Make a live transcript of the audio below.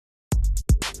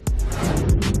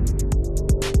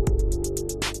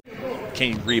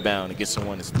can you rebound against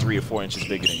someone that's 3 or 4 inches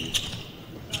bigger than you?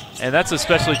 And that's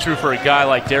especially true for a guy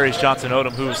like Darius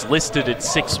Johnson-Odom, who's listed at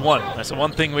 6'1". That's the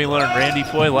one thing we learned. Randy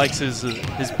Foye likes his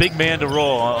big man to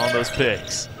roll on those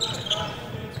picks.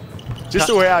 Just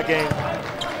the way I game.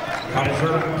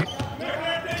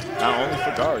 Not only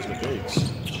for guards, but bigs.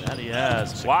 That he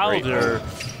has. Wilder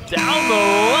down the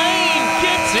lane,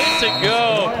 gets it to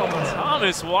go.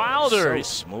 Thomas Wilder. So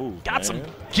smooth, got some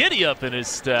giddy up in his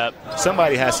step.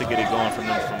 Somebody has to get it going from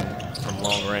them from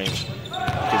long range,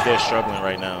 because they're struggling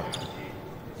right now.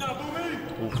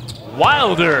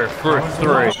 Wilder for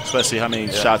 3. Especially how many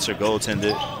shots are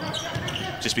goaltended,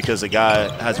 just because the guy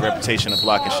has a reputation of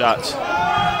blocking shots.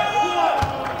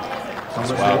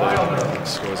 Wilder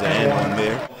scores an and one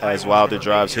there. As Wilder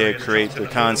drives here, create the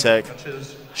contact.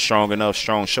 Strong enough,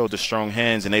 strong shoulder, strong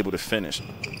hands, and able to finish.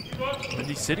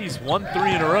 Windy City's won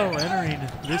 3 in a row entering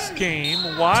this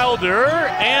game. Wilder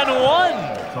and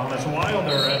 1. Thomas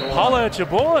Wilder and 1. Holla at your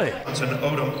boy.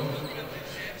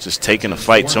 Just taking a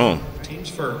fight to him. Teams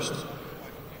first.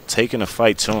 Taking a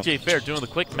fight to him. Jay Fair doing the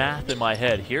quick math in my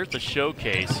head. Here's the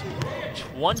showcase.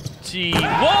 20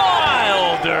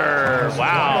 Wilder.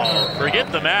 Wow.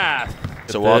 Forget the math.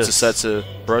 So Walter sets a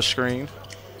brush screen.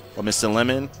 Or Mr.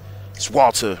 Lemon.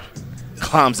 Walter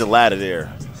climbs the ladder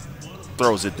there.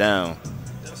 Throws it down.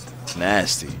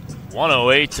 Nasty.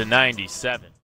 108 to 97.